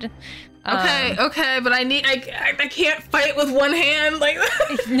outside. Okay, but I can't fight with one hand like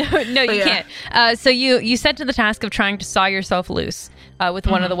that. No, you can't. So you set to the task of trying to saw yourself loose with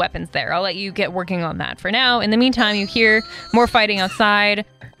one of the weapons there. I'll let you get working on that for now. In the meantime, you hear more fighting outside.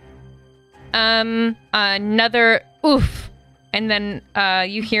 Another oof, and then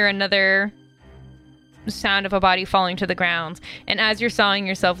you hear another sound of a body falling to the ground, and as you're sawing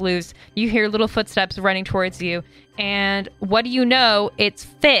yourself loose, you hear little footsteps running towards you, and what do you know? It's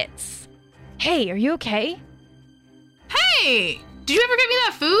Fitz. Hey, are you okay? Hey, did you ever get me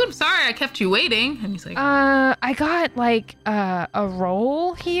that food? Sorry, I kept you waiting. And he's like, I got like a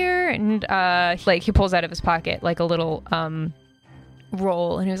roll here, and like he pulls out of his pocket like a little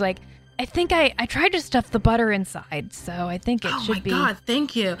roll, and he was like, I think I tried to stuff the butter inside, so I think it should be. Oh my god,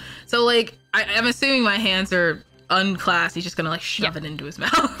 thank you. So like, I'm assuming my hands are unclasped. He's just gonna like shove it into his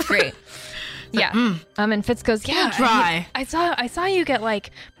mouth. Great. Yeah. And Fitz goes, yeah. Try. I saw you get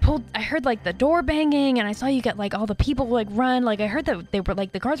like pulled. I heard like the door banging, and I saw you get like all the people like run. Like I heard that they were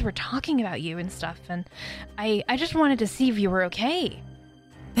like the guards were talking about you and stuff, and I just wanted to see if you were okay.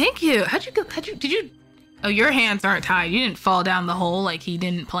 Thank you. Did you? Oh, your hands aren't tied. You didn't fall down the hole like he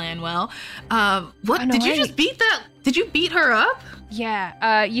didn't plan well. What? Did you just beat that? Did you beat her up?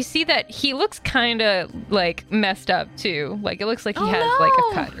 Yeah. You see that he looks kind of like messed up too. Like it looks like he has like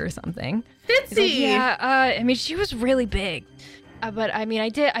a cut or something. Fitzy. Like, yeah. I mean, she was really big, but I mean, I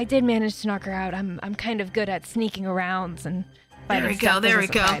did manage to knock her out. I'm kind of good at sneaking around and. There we go.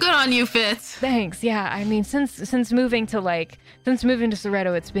 Good on you, Fitz. Thanks. Yeah. I mean, since moving to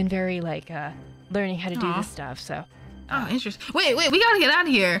Soretto, it's been very like learning how to do this stuff. So. Oh, interesting. Wait, we gotta get out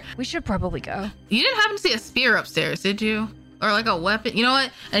of here. We should probably go. You didn't happen to see a spear upstairs, did you? Or like a weapon? You know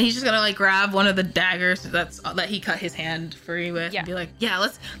what? And he's just gonna like grab one of the daggers that he cut his hand free with and be like, yeah,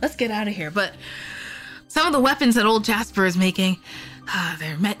 let's get out of here. But some of the weapons that old Jasper is making,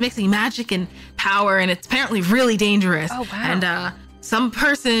 they're mixing magic and power, and it's apparently really dangerous. Oh, wow. And some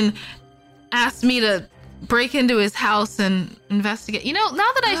person asked me to break into his house and investigate. You know, now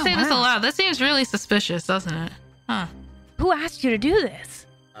that I say this aloud, that seems really suspicious, doesn't it? Huh. Who asked you to do this?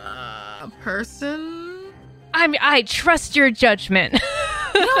 A person? I trust your judgment.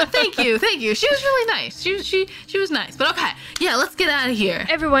 No, thank you. She was really nice. She was nice. But okay, yeah, let's get out of here.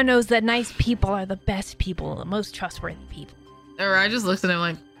 Everyone knows that nice people are the best people, the most trustworthy people. Or I just looked at him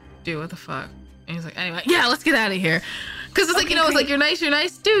like, dude, what the fuck? And he's like, anyway, yeah, let's get out of here. Because it's like, you know, great. It's like, you're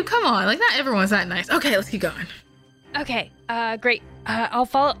nice. Dude, come on. Like, not everyone's that nice. Okay, let's keep going. Okay, great. I'll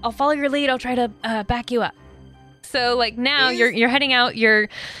follow your lead. I'll try to back you up. So like now you're heading out.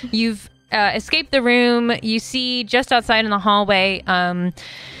 You've escaped the room. You see just outside in the hallway.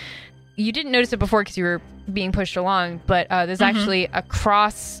 You didn't notice it before because you were being pushed along, but there's actually a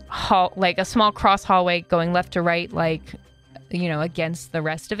a small cross hallway going left to right, like, you know, against the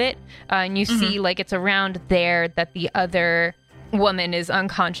rest of it. And you see like it's around there that the other woman is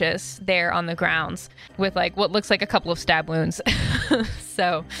unconscious there on the grounds with like what looks like a couple of stab wounds.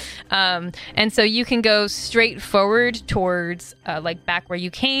 So you can go straight forward towards like back where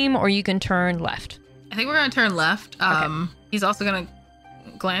you came, or you can turn left. I think we're gonna turn left. Okay. He's also gonna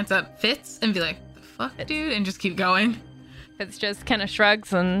glance at Fitz and be like, the fuck, dude, and just keep going. Fitz just kind of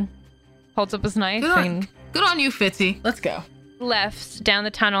shrugs and holds up his knife and Good on you, Fitzy. Let's go. left down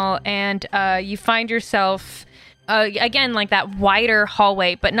the tunnel, and you find yourself again like that wider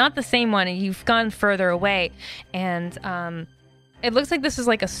hallway, but not the same one. And you've gone further away, and it looks like this is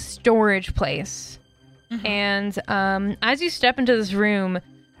like a storage place. Mhm. And as you step into this room,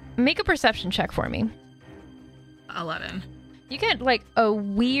 make a perception check for me. 11. You get like a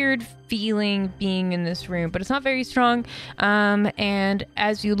weird feeling being in this room, but it's not very strong. And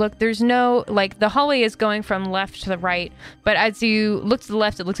as you look, there's no, like, the hallway is going from left to the right, but as you look to the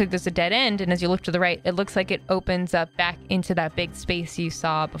left, it looks like there's a dead end. And as you look to the right, it looks like it opens up back into that big space you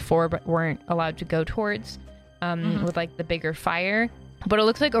saw before, but weren't allowed to go towards, with like the bigger fire. But it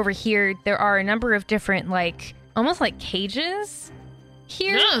looks like over here, there are a number of different, like, almost like cages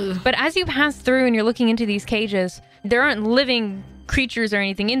here. Ugh. But as you pass through and you're looking into these cages, there aren't living creatures or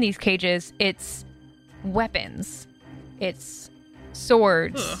anything in these cages. It's weapons. It's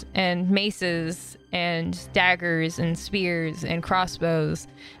swords and maces and daggers and spears and crossbows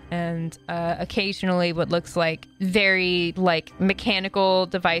and occasionally what looks like very like mechanical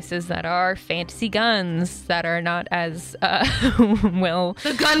devices that are fantasy guns that are not as well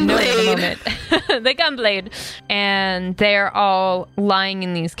The known at the gunblade. moment. The gunblade. And they're all lying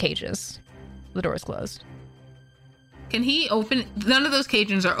in these cages. The door's closed. Can he open? None of those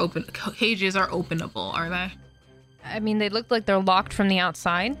cages are open. Cages are openable, are they? I mean, they look like they're locked from the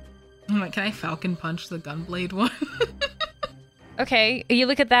outside. I'm like, can I falcon punch the gunblade one? Okay, you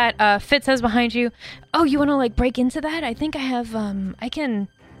look at that. Fitz says behind you, "Oh, you want to like break into that? I think I have. I can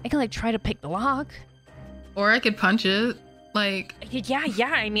like try to pick the lock. Or I could punch it. Like,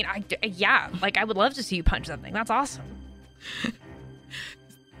 Yeah. I mean, yeah. Like, I would love to see you punch something. That's awesome.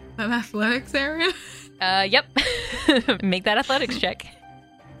 an athletics area. Yep. Make that athletics check.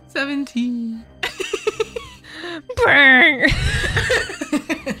 17. Burn.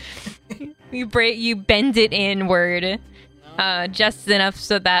 You bend it inward. Just enough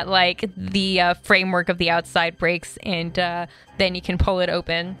so that like the framework of the outside breaks, and then you can pull it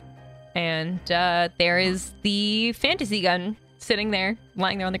open, and there is the fantasy gun sitting there,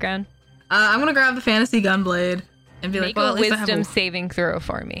 lying there on the ground. I'm gonna grab the fantasy gunblade and be Make like, well, a at least I have wisdom a... saving throw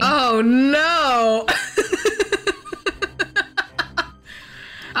for me. Oh no!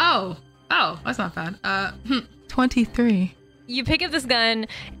 oh, that's not bad. 23. You pick up this gun,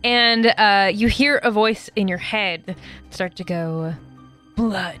 and you hear a voice in your head start to go,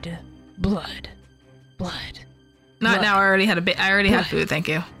 blood, blood, blood. Not Blood. now. I already had I already had food. Thank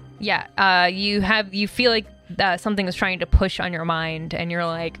you. Yeah, you feel like something is trying to push on your mind, and you're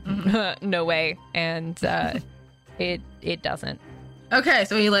like, no way, and it doesn't. Okay,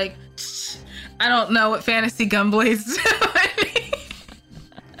 so he like, I don't know what fantasy gunblades do.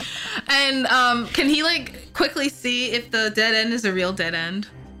 And can he like quickly see if the dead end is a real dead end?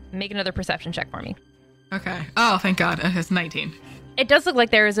 Make another perception check for me. Okay. Oh, thank God. It's 19. It does look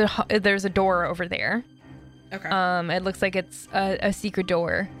like there's a door over there. Okay. It looks like it's a secret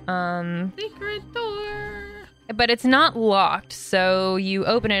door. Secret door. But it's not locked, so you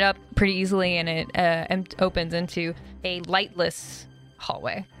open it up pretty easily, and it opens into a lightless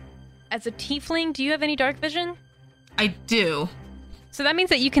hallway. As a tiefling, do you have any dark vision? I do. So that means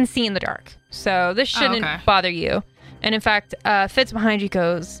that you can see in the dark. So this shouldn't okay. bother you. And in fact, Fitz behind you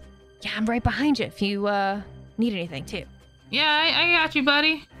goes, yeah, I'm right behind you if you need anything too. Yeah, I got you,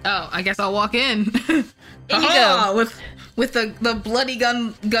 buddy. Oh, I guess I'll walk in. In you go. With the bloody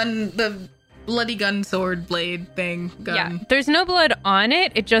the bloody gun sword blade thing gun. Yeah, there's no blood on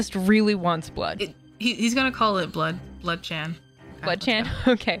it. It just really wants blood. He's gonna call it blood Chan. Okay, Blood Chan? let's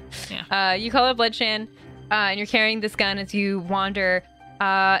go. Okay. Yeah. You call it Blood Chan, and you're carrying this gun as you wander.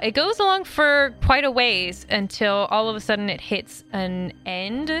 It goes along for quite a ways until all of a sudden it hits an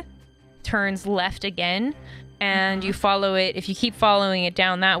end, turns left again, and you follow it. If you keep following it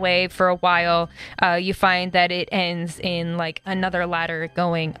down that way for a while, you find that it ends in like another ladder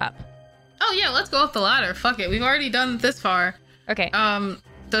going up. Oh yeah, let's go up the ladder. Fuck it. We've already done this far. Okay.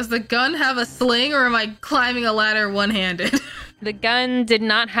 Does the gun have a sling, or am I climbing a ladder one-handed? The gun did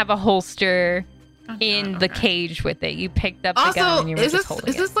not have a holster in the okay. cage with it. You picked up the gun Also, and you were is just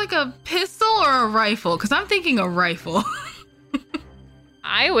holding it. this like a pistol or a rifle? Because I'm thinking a rifle.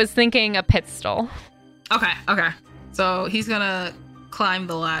 I was thinking a pistol. Okay. So he's gonna climb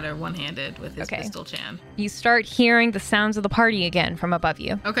the ladder one-handed with his Okay. pistol Chan. You start hearing the sounds of the party again from above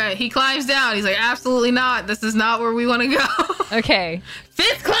you. Okay, he climbs down. He's like, absolutely not. This is not where we want to go. Okay.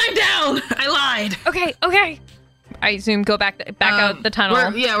 Fitz, climb down. I lied. Okay. I assume go back out the tunnel.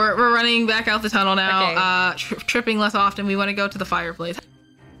 We're running back out the tunnel now. Okay. Tripping less often. We want to go to the fireplace.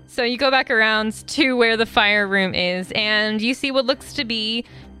 So you go back around to where the fire room is, and you see what looks to be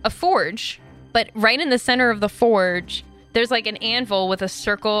a forge. But right in the center of the forge, there's like an anvil with a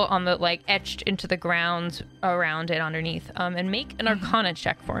circle on the like etched into the ground around it underneath. And make an Arcana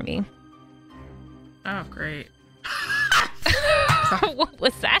check for me. Oh, great. What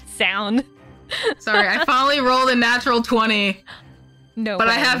was that sound? Sorry, I finally rolled a natural 20, No, but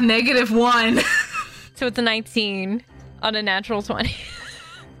I way. have -1. So it's a 19 on a natural 20.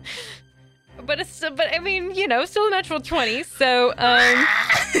 But I mean, you know, still a natural 20. So,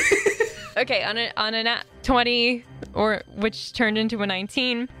 okay, on a nat 20, or which turned into a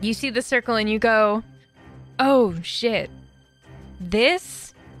 19, you see the circle and you go, oh shit,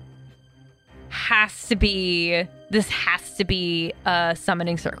 this has to be a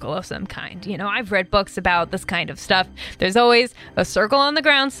summoning circle of some kind. You know, I've read books about this kind of stuff. There's always a circle on the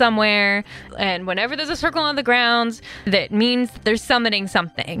ground somewhere, and whenever there's a circle on the ground, that means there's summoning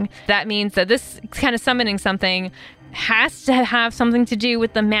something. That means that this kind of summoning something has to have something to do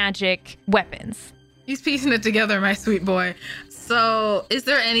with the magic weapons. He's piecing it together, my sweet boy. So, is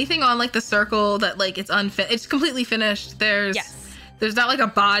there anything on like the circle that like it's completely finished? There's not like a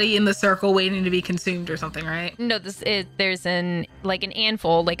body in the circle waiting to be consumed or something, right? No, there's an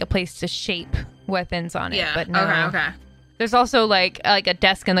anvil, like a place to shape weapons on it. Yeah. But no. Okay. There's also like a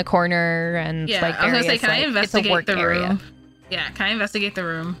desk in the corner and Yeah. like I was gonna say, areas, can I like, investigate it's a work the room? area. Yeah. Can I investigate the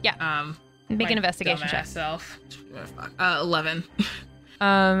room? Yeah. Make an investigation check. Self. 11.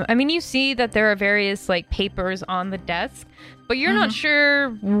 I mean, you see that there are various like papers on the desk, but you're not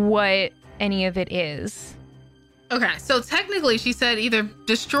sure what any of it is. Okay, so technically she said either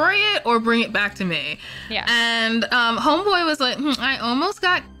destroy it or bring it back to me. Yeah. And homeboy was like, I almost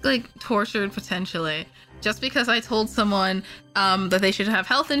got like tortured potentially just because I told someone that they should have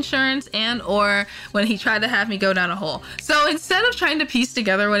health insurance and or when he tried to have me go down a hole. So instead of trying to piece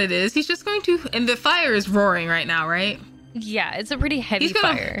together what it is, he's just going to, and the fire is roaring right now, right? Yeah, it's a pretty heavy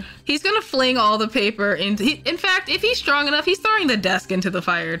fire. He's gonna fling all the paper into. In fact, if he's strong enough, he's throwing the desk into the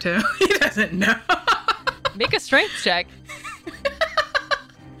fire too. He doesn't know. Make a strength check.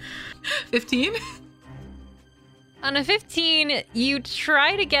 15. On a 15, you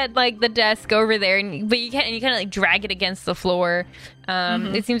try to get like the desk over there, but you can't. And you kind of like drag it against the floor.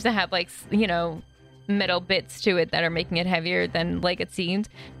 It seems to have like metal bits to it that are making it heavier than like it seems,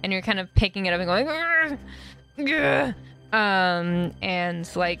 and you're kind of picking it up and going. "Grr, grr." And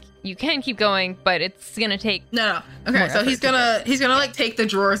like you can keep going, but it's gonna take No. Okay, more so he's effort gonna like take the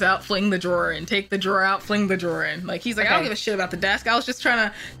drawers out, fling the drawer in, take the drawer out, fling the drawer in. Like he's like, I don't Okay. give a shit about the desk. I was just trying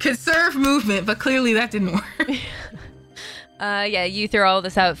to conserve movement, but clearly that didn't work. yeah, you throw all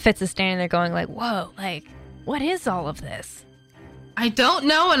this out. Fitz is standing there going like, whoa, like what is all of this? I don't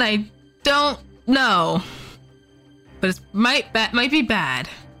know, and I don't know, but it might be bad,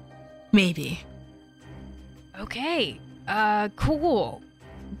 maybe. Okay, cool.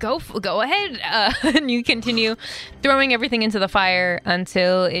 Go ahead. And you continue throwing everything into the fire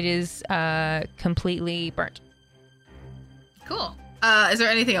until it is completely burnt. Cool. Is there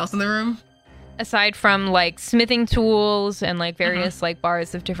anything else in the room? Aside from like smithing tools and like various like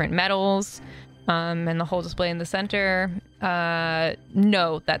bars of different metals, and the whole display in the center,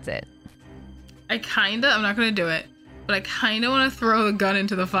 no, that's it. I'm not gonna do it, but I kinda want to throw a gun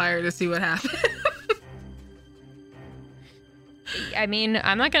into the fire to see what happens. I mean,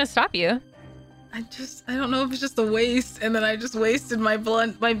 I'm not gonna stop you. I don't know if it's just a waste, and then I just wasted my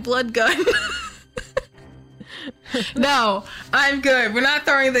blood gun. No, I'm good. We're not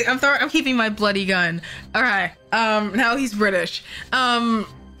throwing I'm keeping my bloody gun. All right. Now he's British. Fuck,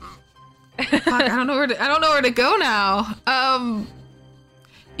 I don't know where to go now.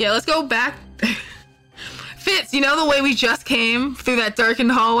 Yeah, let's go back. Fitz, you know the way we just came through that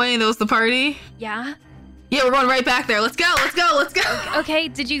darkened hallway and there was the party? Yeah. Yeah, we're going right back there. Let's go. Okay.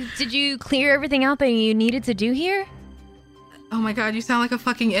 Did you clear everything out that you needed to do here? Oh my god, you sound like a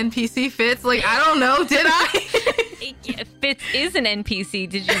fucking NPC, Fitz. Like, I don't know, did I? Yeah, Fitz is an NPC,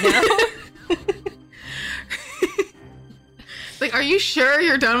 did you know? Like, are you sure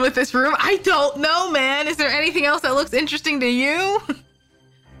you're done with this room? I don't know, man. Is there anything else that looks interesting to you?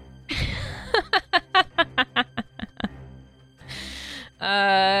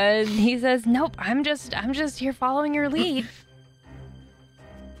 He says, nope, I'm just here following your lead.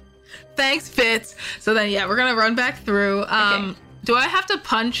 Thanks, Fitz. So then, yeah, we're gonna run back through. Okay. Do I have to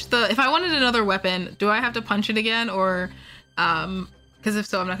punch if I wanted another weapon, do I have to punch it again, or, because if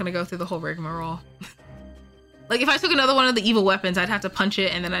so, I'm not gonna go through the whole rigmarole. Like, if I took another one of the evil weapons, I'd have to punch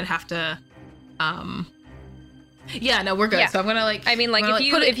it, and then I'd have to, yeah, no, we're good. Yeah. So I'm gonna I mean, like,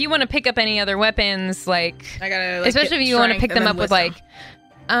 if you want to pick up any other weapons, like, I gotta, especially if you want to pick them up with like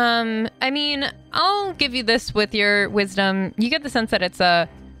I mean, I'll give you this with your wisdom. You get the sense that it's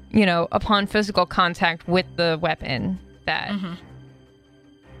upon physical contact with the weapon that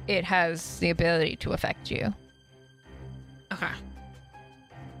it has the ability to affect you. Okay.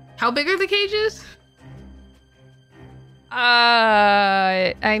 How big are the cages?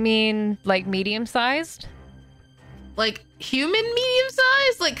 I mean, like medium-sized? Like human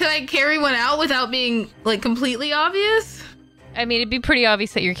medium-sized? Like, could I carry one out without being, like, completely obvious? I mean, it'd be pretty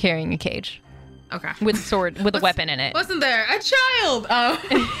obvious that you're carrying a cage. Okay. With a weapon in it. Wasn't there a child?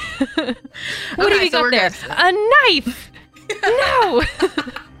 What have you got there? Good. A knife! No!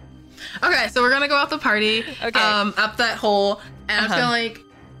 Okay, so we're gonna go out the party, Okay. up that hole, and I'm just gonna, like,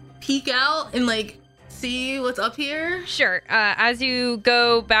 peek out and, like, see what's up here. Sure. As you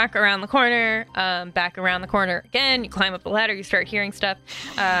go back around the corner again, you climb up the ladder, you start hearing stuff,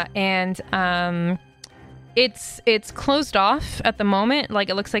 and it's closed off at the moment. Like,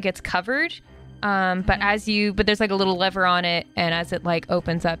 it looks like it's covered. But there's like a little lever on it, and as it like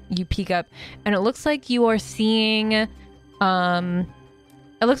opens up, you peek up, and it looks like you are seeing, it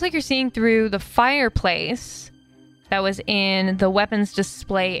looks like you're seeing through the fireplace that was in the weapons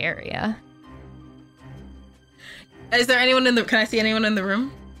display area. Is there anyone can I see anyone in the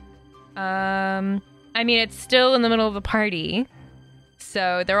room? I mean, it's still in the middle of the party.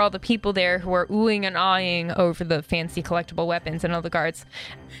 So there are all the people there who are oohing and awing over the fancy collectible weapons and all the guards.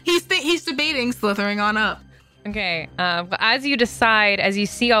 He's debating slithering on up. Okay. As you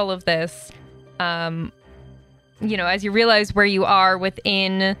see all of this, as you realize where you are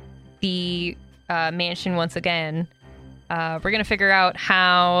within the mansion once again, we're going to figure out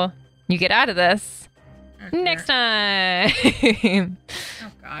how you get out of this next time.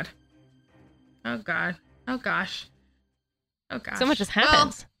 Oh, God. Oh, God. Oh, gosh. Oh, gosh. So much has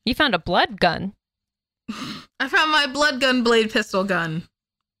happened. Well, you found a blood gun. I found my blood gun blade pistol gun.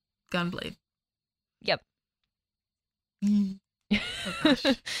 Gunblade. Yep. Oh, gosh.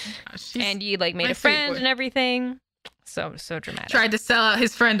 Oh, gosh. And you like made a friend and everything. So dramatic. Tried to sell out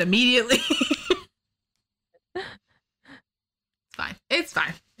his friend immediately. It's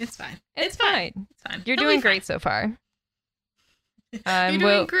fine. You're doing great so far. You're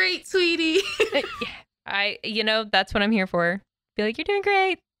doing great, sweetie. That's what I'm here for. Be like, you're doing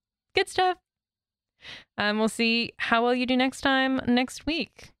great. Good stuff. We'll see how well you do next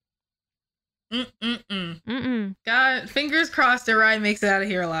week. God, fingers crossed Arai makes it out of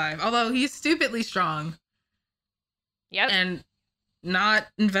here alive. Although he's stupidly strong. Yep. And not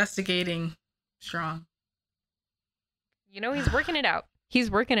investigating strong. He's working it out. He's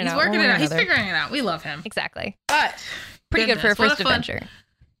working it out. He's figuring it out. We love him. Exactly. But pretty good for a first adventure.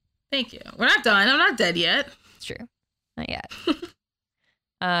 Thank you. We're not done. I'm not dead yet. It's true. Not yet.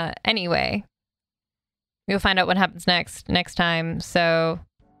 Anyway, we'll find out what happens next time. So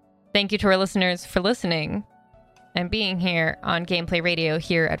thank you to our listeners for listening and being here on Gameplay Radio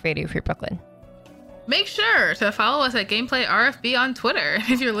here at Radio Free Brooklyn. Make sure to follow us at Gameplay RFB on Twitter.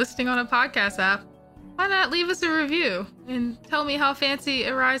 If you're listening on a podcast app, why not leave us a review and tell me how fancy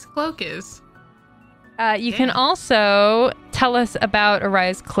Arai's cloak is? You can also tell us about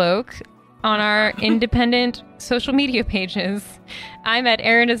Arai's cloak on our independent social media pages. I'm at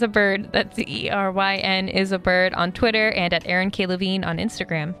Erin is a bird. That's ERYN is a bird on Twitter, and at Erin K. Levine on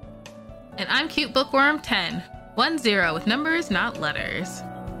Instagram. And I'm Cute Bookworm 10 with numbers, not letters.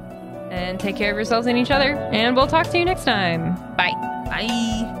 And take care of yourselves and each other, and we'll talk to you next time. Bye.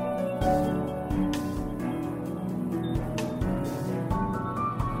 Bye.